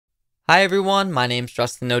Hi everyone, my name's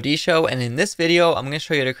Justin Odisho, and in this video I'm going to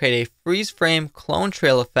show you how to create a freeze frame clone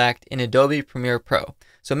trail effect in Adobe Premiere Pro.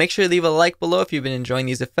 So make sure to leave a like below if you've been enjoying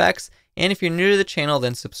these effects, and if you're new to the channel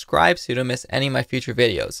then subscribe so you don't miss any of my future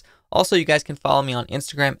videos. Also, you guys can follow me on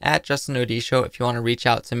Instagram at Justin Odisho if you want to reach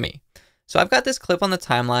out to me. So I've got this clip on the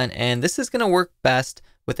timeline, and this is going to work best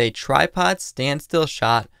with a tripod standstill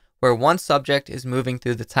shot where one subject is moving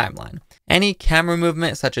through the timeline. Any camera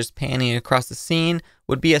movement, such as panning across the scene,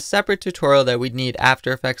 would be a separate tutorial that we'd need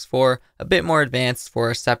After Effects for, a bit more advanced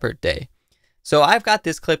for a separate day. So I've got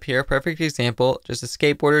this clip here, perfect example, just a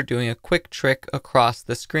skateboarder doing a quick trick across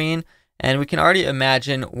the screen, and we can already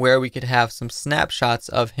imagine where we could have some snapshots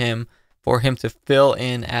of him for him to fill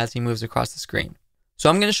in as he moves across the screen.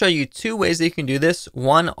 So I'm going to show you two ways that you can do this,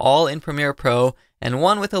 one all in Premiere Pro, and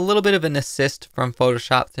one with a little bit of an assist from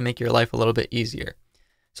Photoshop to make your life a little bit easier.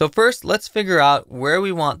 So first, let's figure out where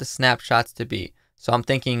we want the snapshots to be. So I'm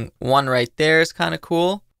thinking one right there is kind of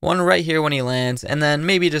cool, one right here when he lands, and then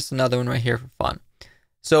maybe just another one right here for fun.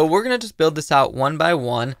 So we're going to just build this out one by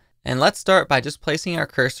one, and let's start by just placing our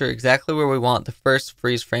cursor exactly where we want the first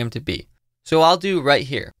freeze frame to be. So I'll do right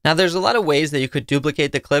here. Now there's a lot of ways that you could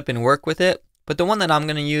duplicate the clip and work with it, but the one that I'm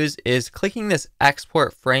going to use is clicking this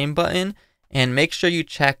export frame button and make sure you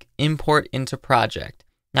check import into project.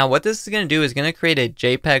 Now what this is going to do is going to create a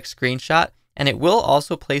JPEG screenshot, and it will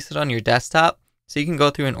also place it on your desktop so you can go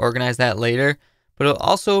through and organize that later, but it'll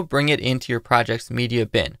also bring it into your project's media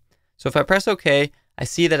bin. So if I press OK, I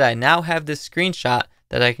see that I now have this screenshot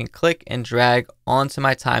that I can click and drag onto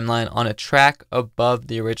my timeline on a track above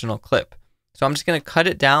the original clip. So I'm just going to cut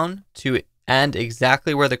it down to end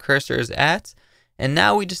exactly where the cursor is at, and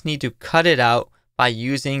now we just need to cut it out by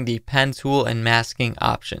using the pen tool and masking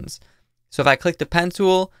options. So if I click the pen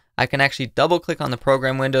tool, I can actually double click on the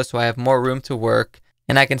program window so I have more room to work,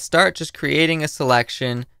 and I can start just creating a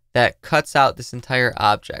selection that cuts out this entire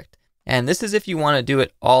object. And this is if you want to do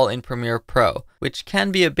it all in Premiere Pro, which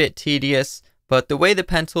can be a bit tedious, but the way the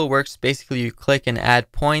pen tool works, basically you click and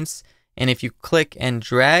add points, and if you click and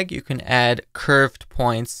drag, you can add curved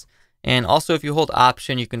points, and also if you hold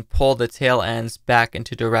Option, you can pull the tail ends back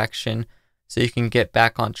into direction so you can get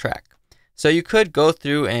back on track. So you could go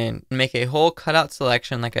through and make a whole cutout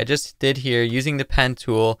selection like I just did here using the pen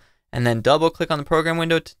tool, and then double click on the program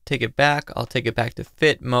window to take it back. I'll take it back to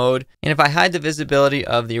fit mode. And if I hide the visibility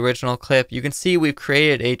of the original clip, you can see we've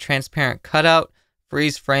created a transparent cutout,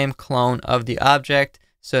 freeze frame clone of the object.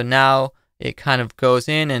 So now it kind of goes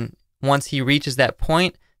in, and once he reaches that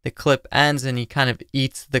point, the clip ends and he kind of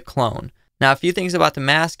eats the clone. Now, a few things about the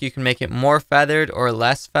mask: you can make it more feathered or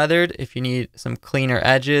less feathered if you need some cleaner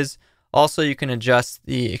edges. Also, you can adjust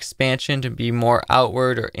the expansion to be more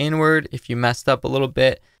outward or inward if you messed up a little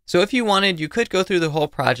bit. So if you wanted, you could go through the whole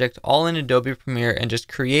project all in Adobe Premiere and just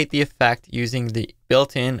create the effect using the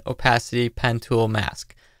built-in opacity pen tool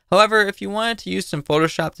mask. However, if you wanted to use some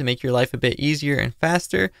Photoshop to make your life a bit easier and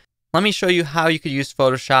faster, let me show you how you could use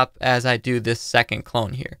Photoshop as I do this second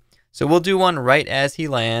clone here. So we'll do one right as he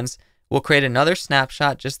lands. We'll create another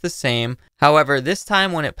snapshot just the same. However, this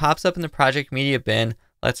time when it pops up in the project media bin,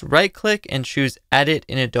 let's right click and choose Edit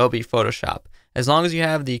in Adobe Photoshop. As long as you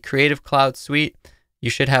have the Creative Cloud suite, you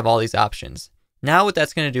should have all these options. Now what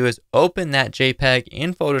that's going to do is open that JPEG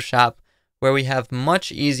in Photoshop, where we have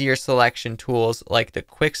much easier selection tools like the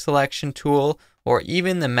quick selection tool or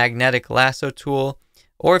even the magnetic lasso tool,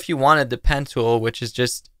 or if you wanted the pen tool, which is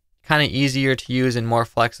just kind of easier to use and more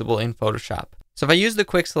flexible in Photoshop. So if I use the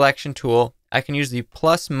quick selection tool, I can use the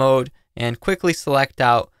plus mode and quickly select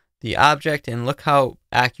out the object, and look how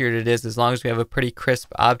accurate it is as long as we have a pretty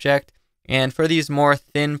crisp object. And for these more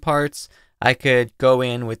thin parts, I could go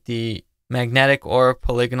in with the magnetic or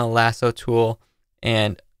polygonal lasso tool,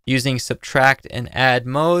 and using subtract and add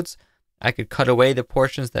modes, I could cut away the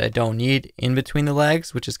portions that I don't need in between the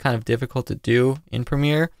legs, which is kind of difficult to do in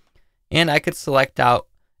Premiere. And I could select out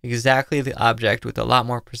exactly the object with a lot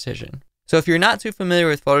more precision. So if you're not too familiar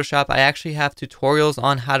with Photoshop, I actually have tutorials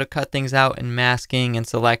on how to cut things out and masking and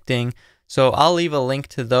selecting. So I'll leave a link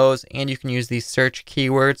to those, and you can use these search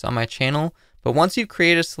keywords on my channel. But once you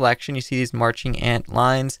create a selection, you see these marching ant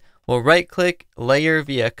lines. We'll right click, layer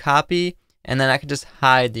via copy, and then I can just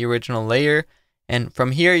hide the original layer. And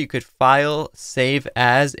from here you could file, save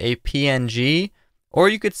as a PNG, or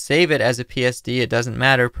you could save it as a PSD. It doesn't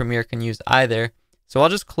matter, Premiere can use either. So I'll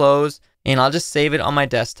just close, and I'll just save it on my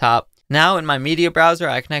desktop. Now in my media browser,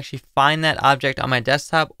 I can actually find that object on my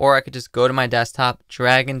desktop, or I could just go to my desktop,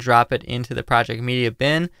 drag and drop it into the project media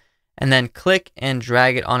bin, and then click and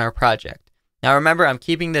drag it on our project. Now remember, I'm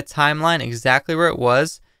keeping the timeline exactly where it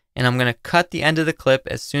was, and I'm going to cut the end of the clip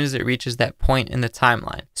as soon as it reaches that point in the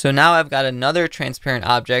timeline. So now I've got another transparent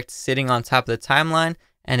object sitting on top of the timeline,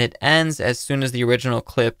 and it ends as soon as the original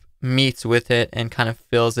clip meets with it and kind of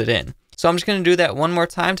fills it in. So I'm just going to do that one more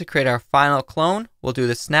time to create our final clone. We'll do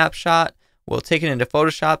the snapshot. We'll take it into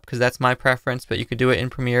Photoshop because that's my preference, but you could do it in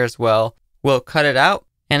Premiere as well. We'll cut it out,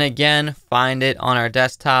 and again, find it on our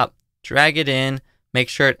desktop, drag it in, make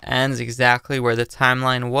sure it ends exactly where the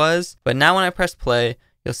timeline was. But now when I press play,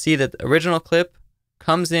 you'll see that the original clip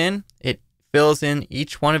comes in, it fills in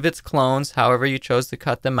each one of its clones, however you chose to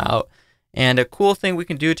cut them out. And a cool thing we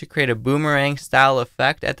can do to create a boomerang style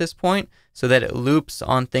effect at this point so that it loops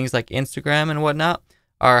on things like Instagram and whatnot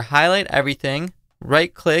are highlight everything,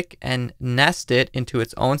 right click and nest it into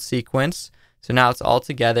its own sequence. So now it's all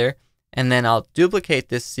together. And then I'll duplicate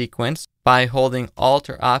this sequence by holding Alt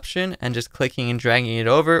or Option and just clicking and dragging it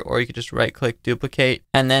over, or you could just right click duplicate.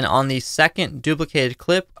 And then on the second duplicated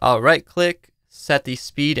clip, I'll right click, set the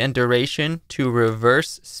speed and duration to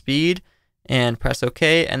reverse speed and press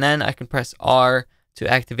OK. And then I can press R to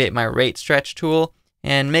activate my rate stretch tool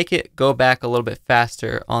and make it go back a little bit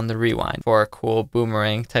faster on the rewind for a cool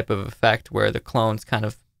boomerang type of effect where the clones kind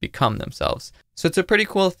of become themselves. So it's a pretty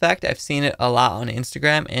cool effect. I've seen it a lot on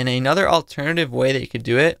Instagram. And another alternative way that you could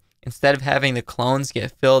do it, instead of having the clones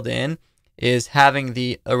get filled in, is having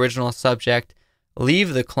the original subject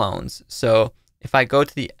leave the clones. So if I go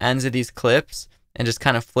to the ends of these clips and just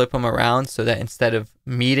kind of flip them around so that instead of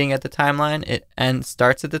meeting at the timeline, it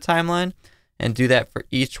starts at the timeline, and do that for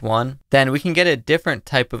each one, then we can get a different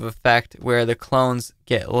type of effect where the clones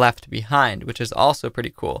get left behind, which is also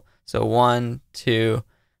pretty cool. So 1, 2,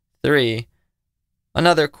 3.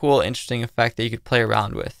 Another cool, interesting effect that you could play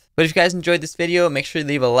around with. But if you guys enjoyed this video, make sure to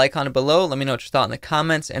leave a like on it below. Let me know what you thought in the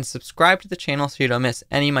comments, and subscribe to the channel so you don't miss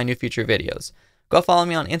any of my new future videos. Go follow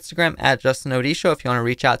me on Instagram at JustinODShow if you want to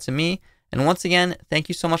reach out to me. And once again, thank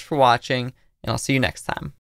you so much for watching, and I'll see you next time.